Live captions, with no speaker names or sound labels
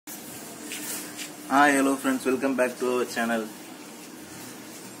Hi, hello friends, welcome back to our channel.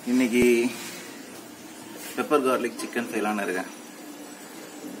 இன்னைக்கு pepper garlic chicken செய்யலாம்னு இருக்கேன்.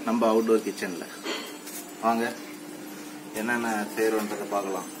 நம்ம அவுட்டோர் கிச்சன்ல. வாங்க என்னென்ன செய்யறோம்ன்றத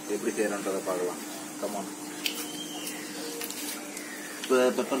பார்க்கலாம். எப்படி செய்யறோம்ன்றத பார்க்கலாம். Come on. இப்போ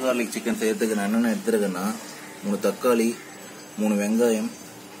பெப்பர் garlic chicken செய்யறதுக்கு நான் என்னென்ன எடுத்துருக்கேன்னா 3 தக்காளி, 3 வெங்காயம்,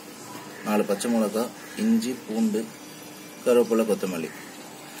 4 பச்சை மிளகாய், இஞ்சி, பூண்டு, கருவேப்பிலை, கொத்தமல்லி.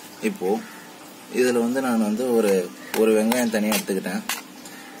 இப்போ இதில் நான் ஒரு வெங்காயம் தனியாக எடுத்துக்கிட்டேன்.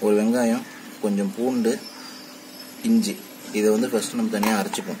 ஒரு வெங்காயம், கொஞ்சம் பூண்டு, இஞ்சி, இதை ஃபர்ஸ்ட் நம்ம தனியாக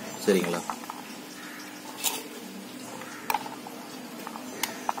அரைச்சிப்போம். சரிங்களா?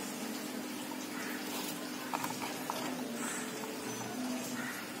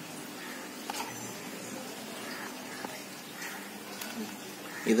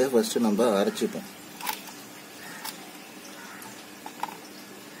 இதை ஃபர்ஸ்ட் நம்ம அரைச்சிப்போம்.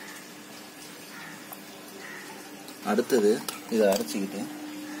 அடுத்தது இதை அரைச்சிக்கிட்டு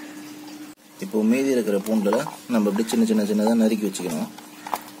இப்போ மீதி இருக்கிற பூண்டில் நம்ம இப்படி சின்னதாக நறுக்கி வச்சுக்கணும்.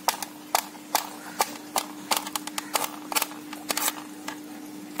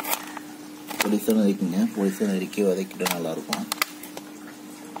 பொடிசாக நறுக்கிங்க. பொடிசாக நறுக்கி வதக்கிட்டு நல்லாயிருக்கும்.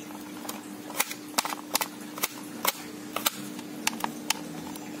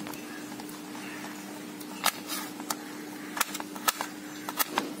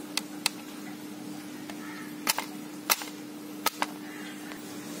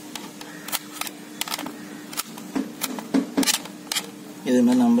 இது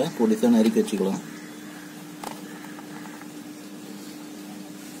மாதிரி நம்ம பொடிசா நறுக்கி வச்சுக்கலாம்.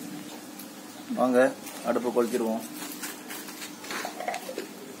 வாங்க அடுப்பு கொளுத்திடுவோம்.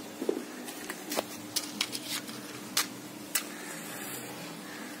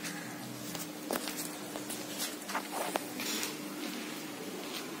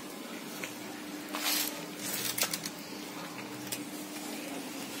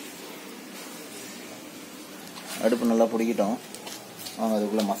 அடுப்பு நல்லா பிடிக்கிட்டோம்.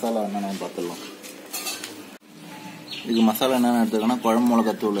 அதுக்குள்ள மசாலா என்னென்னு பார்த்துடலாம். இதுக்கு மசாலா என்னென்ன எடுத்துக்கோன்னா குழம்பு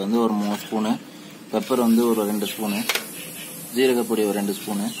மிளகாத்தூள் ஒரு 3 ஸ்பூனு, பெப்பர் ஒரு 2 ஸ்பூனு, ஜீரகப்பொடி ஒரு 2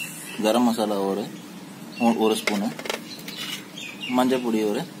 ஸ்பூனு, கரம் மசாலா ஒரு ஸ்பூனு, மஞ்சள் பொடி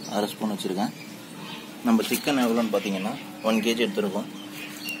ஒரு அரை ஸ்பூன் வச்சுருக்கேன். நம்ம சிக்கன் எவ்வளோன்னு பார்த்தீங்கன்னா 1 kg எடுத்துருக்கோம்.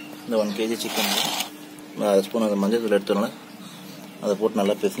 இந்த 1 kg சிக்கன் அரை ஸ்பூன் அந்த மஞ்சள் தூள் எடுத்தோம்னா அதை போட்டு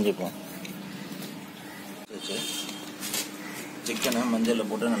நல்லா பிசைஞ்சுப்போம். சிக்கனை மஞ்சளில்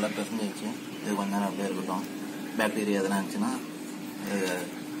போட்டு நல்லா பிசைஞ்சு வச்சு இது கொஞ்ச நேரம் அப்படியே இருக்கட்டும். பாக்டீரியா எதனா இருந்துச்சுன்னா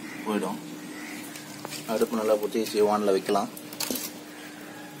போயிடும். அடுப்பு நல்லா பிடிச்சி வானில் வைக்கலாம்.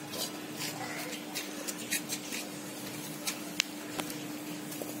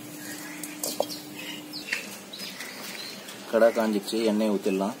 கடை காஞ்சிச்சு. எண்ணெய்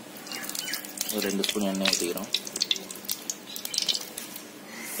ஊற்றிடலாம். ஒரு 2 ஸ்பூன் எண்ணெய் ஊற்றிக்கிறோம்.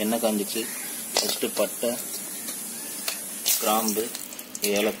 எண்ணெய் காஞ்சிச்சு. ஃபஸ்ட்டு பட்டை, கிராம்பு,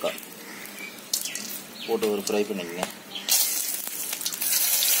 ஏலக்காய் போட்டு ஒரு ஃப்ரை பண்ணிக்கங்க.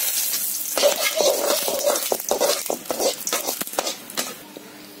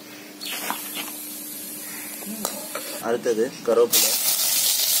 அடுத்தது கருவேப்பிலை,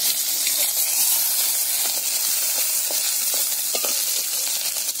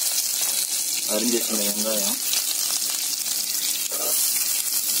 அரிஞ்சு வச்சிருந்த வெங்காயம்,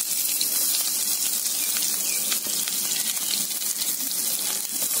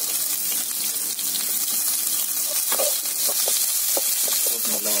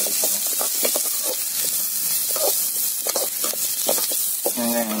 நல்லா வதக்கணும்.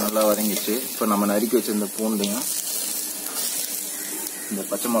 வெங்காயம் நல்லா வதங்கிச்சு. இப்போ நம்ம நறுக்கி வச்சிருந்த பூண்டையும் இந்த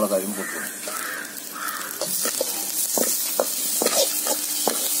பச்சை மிளகாயும் போட்டுருவோம்.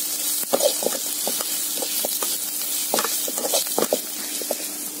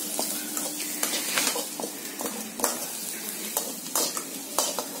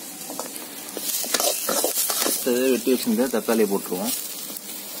 வெட்டி வச்சிருந்த தக்காளியை போட்டுருவோம்.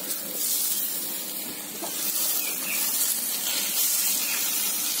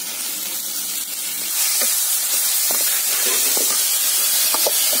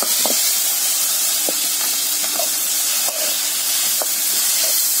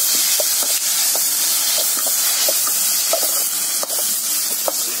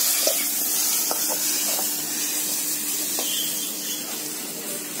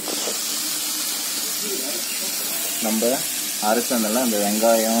 நம்ம அரைச்சதெல்லாம் அந்த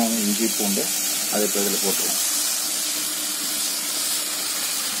வெங்காயம், இஞ்சி, பூண்டு அதை இப்போ இதில் போட்டுருவோம்.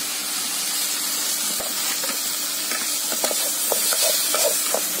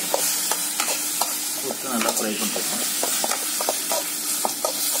 போட்டு நல்லா ஃப்ரை பண்ணிருக்கோம்.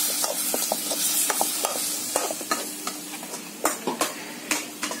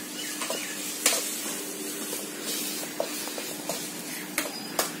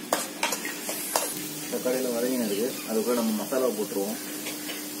 போட்டுருவோம்.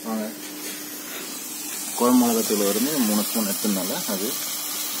 வாங்க, குழம்பு மிளகாத்தூள் வந்து 3 ஸ்பூன் எடுத்துனால அது,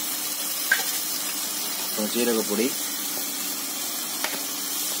 சீரகப்பொடி,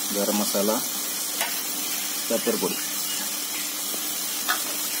 கரம் மசாலா, பெப்பர் பொடி,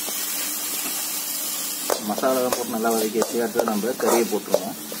 மசாலாலாம் போட்டு நல்லா வதக்கி வச்சு அடுத்து நம்ம கறியை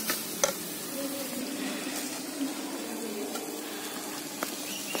போட்டுருவோம்.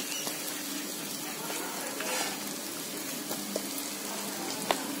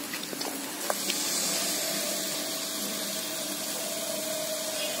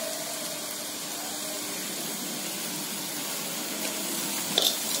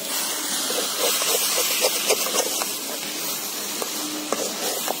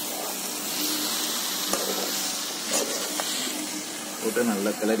 போட்டு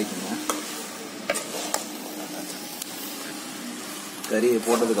நல்லா கிளறிக்கணும். கறியை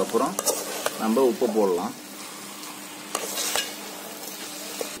போட்டதுக்கு அப்புறம் நம்ம உப்பு போடலாம்.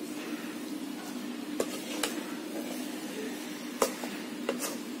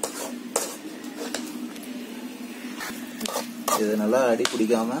 இது நல்லா அடி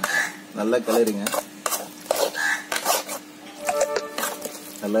பிடிக்காம நல்லா கிளறிங்க.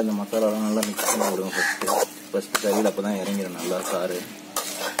 நல்லா இந்த மசாலாலாம் நல்லா மிக்ஸ் பண்ணி விடுங்க. ஃபர்ஸ்ட் கறியில் அப்பதான் இறங்கிடும் நல்லா சாறு.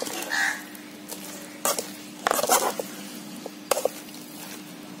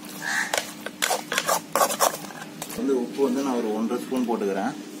 வந்து உப்பு வந்து நான் ஒரு 1.5 ஸ்பூன்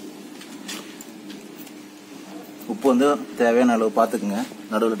போட்டுக்கிறேன். உப்பு வந்து தேவையான அளவு பார்த்துக்குங்க.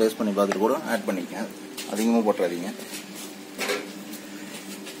 நடுவில் டேஸ்ட் பண்ணி பார்த்துட்டு கூட ஆட் பண்ணிக்கங்க. அதிகமாக போட்டுறாதீங்க.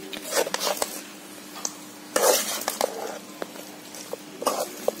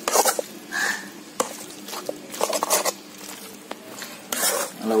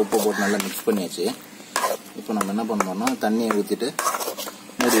 நல்லா உப்பு போட்டு நல்லா மிக்ஸ் பண்ணியாச்சு. இப்போ நம்ம என்ன பண்ணோம்னா தண்ணியை ஊற்றிட்டு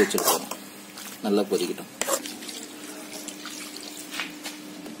மூடி வச்சுருக்கோம். நல்லா கொதிக்கட்டும்.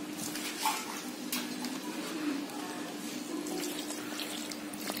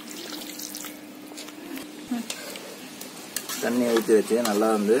 தண்ணியை ஊற்றி வச்சு நல்லா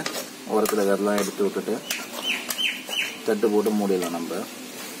வந்து உரத்தில் கரெலாம் எடுத்து விட்டுட்டு தட்டு போட்டு மூடிடலாம். நம்ம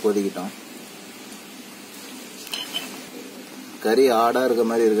கொதிக்கிட்டோம். கறி ஆடாக இருக்க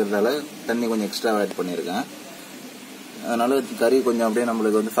மாதிரி இருக்கிறதால தண்ணி கொஞ்சம் எக்ஸ்ட்ரா ஆட் பண்ணியிருக்கேன். அதனால கறி கொஞ்சம் அப்படியே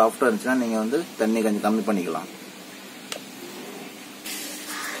நம்மளுக்கு வந்து சாஃப்டாக இருந்துச்சுன்னா நீங்கள் வந்து தண்ணி கொஞ்சம் கம்மி பண்ணிக்கலாம்.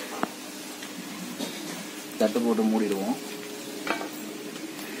 தட்டு போட்டு மூடிடுவோம்.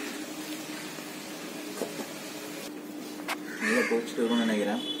 நல்லா கொதிச்சுட்டு இருக்கும்னு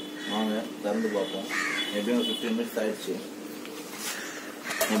நினைக்கிறேன். வாங்க திறந்து பார்ப்போம். எப்படியும் 15 மினிட்ஸ் ஆயிடுச்சு.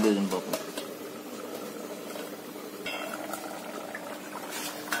 எப்படி இருக்குன்னு பார்ப்போம்.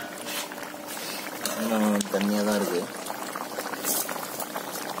 தண்ணியாக தான் இருக்கு.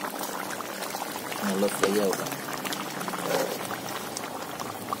 நல்லா ஃப்ரை ஆகும்.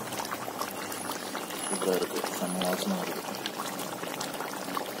 சூப்பராக இருக்கு. செம்ம வாசனை இருக்கு.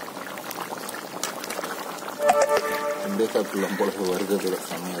 அப்படியே சாப்பிடலாம் போல. வருகிறது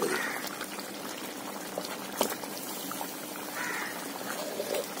செம்மையாக இருக்கு.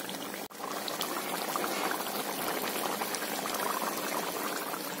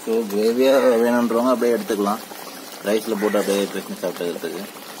 ஸோ கிரேவியாக வேணுன்றவங்க அப்படியே எடுத்துக்கலாம். ரைஸில் போட்டு அப்படியே பிரச்சனை சாப்பிட்டதுக்கு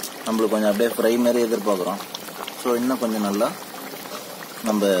நம்மளுக்கு கொஞ்சம் அப்படியே ஃப்ரை மாதிரி எதிர்பார்க்குறோம். ஸோ இன்னும் கொஞ்சம் நல்லா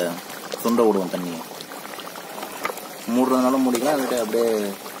நம்ம சுண்ட விடுவோம். தண்ணியை மூடுறதுனாலும் மூடிக்கலாம், அதுக்கிட்ட அப்படியே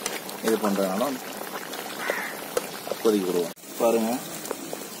இது பண்ணுறதுனாலும் கொதிக்க விடுவோம். பாருங்கள்,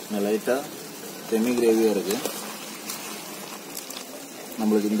 இந்த லைட்டாக செமி கிரேவியாக இருக்குது.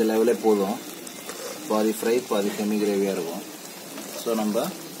 நம்மளுக்கு இந்த லெவலே போதும். பாதி ஃப்ரை பாதி செமி கிரேவியாக இருக்கும். ஸோ நம்ம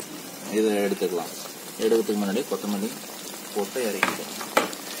இதை எடுத்துக்கலாம். எடுக்கிறதுக்கு முன்னாடி கொத்தமல்லி போட்டு இறக்கிக்கலாம்.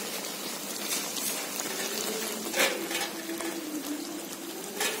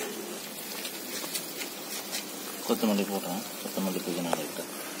 கொத்தமல்லி போடுறோம். கொத்தமல்லி புதினா லைட்டாக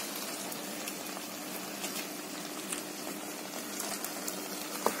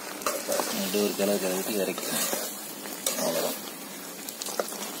ஒரு கிளவிட்டு இறக்கிக்கலாம்.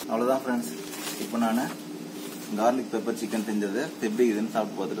 அவ்வளோதான் ஃப்ரெண்ட்ஸ். இப்போ நான் கார்லிக் பெப்பர் சிக்கன் செஞ்சது எப்படி இதுன்னு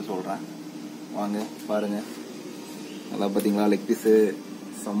சாப்பிட்டு பார்த்துட்டு சொல்கிறேன். வாங்க பாருங்கள். நல்லா பார்த்தீங்களா? லெக் பீஸு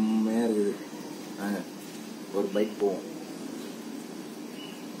செம்மையாக இருக்குது. வாங்க ஒரு பைட் போவோம்.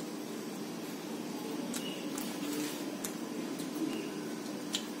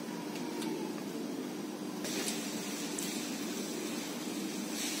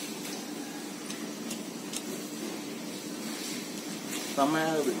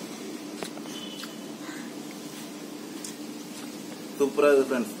 செம்மையாக இருக்குது. சூப்பராக இருக்குது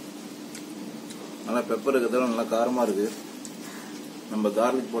ஃப்ரெண்ட்ஸ். நல்லா பெப்பர் இருக்கிறதால நல்லா காரமாக இருக்குது. நம்ம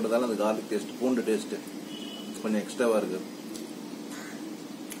கார்லிக் போட்டதால அந்த கார்லிக் டேஸ்ட், பூண்டு டேஸ்ட்டு கொஞ்சம் எக்ஸ்ட்ராவாக இருக்குது.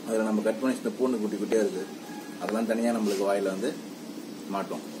 அதில் நம்ம கட் பண்ணி வச்சிருந்த பூண்டு குட்டி குட்டியாக இருக்குது, அதெல்லாம் தனியாக நம்மளுக்கு வாயில் வந்து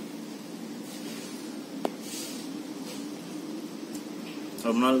மாட்டோம்.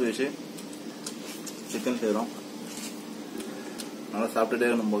 ரொம்ப நாள் கழிச்சு சிக்கன் செய்கிறோம், நல்லா சாப்பிட்டுட்டே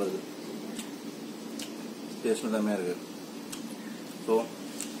இருக்கணும் போல இருக்குது. டேஸ்ட்டும் செம்மையாக இருக்குது. ஸோ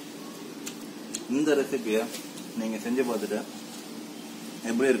இந்த ரெசிபியை நீங்கள் செஞ்சு பார்த்துட்டு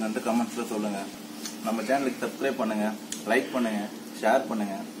எப்படி இருக்குன்ட்டு கமெண்ட்ஸில் சொல்லுங்கள். நம்ம சேனலுக்கு சப்ஸ்கிரைப் பண்ணுங்கள், லைக் பண்ணுங்கள், ஷேர்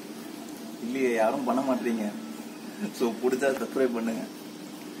பண்ணுங்கள். இல்லையே யாரும் பண்ண மாட்டீங்க. ஸோ பிடிச்சா சப்ஸ்கிரைப் பண்ணுங்கள்,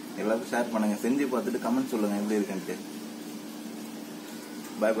 எல்லாருக்கும் ஷேர் பண்ணுங்கள். செஞ்சு பார்த்துட்டு கமெண்ட் சொல்லுங்கள் எப்படி இருக்குன்ட்டு.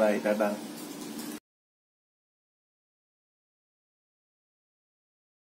 பாய் பாய், டாடா.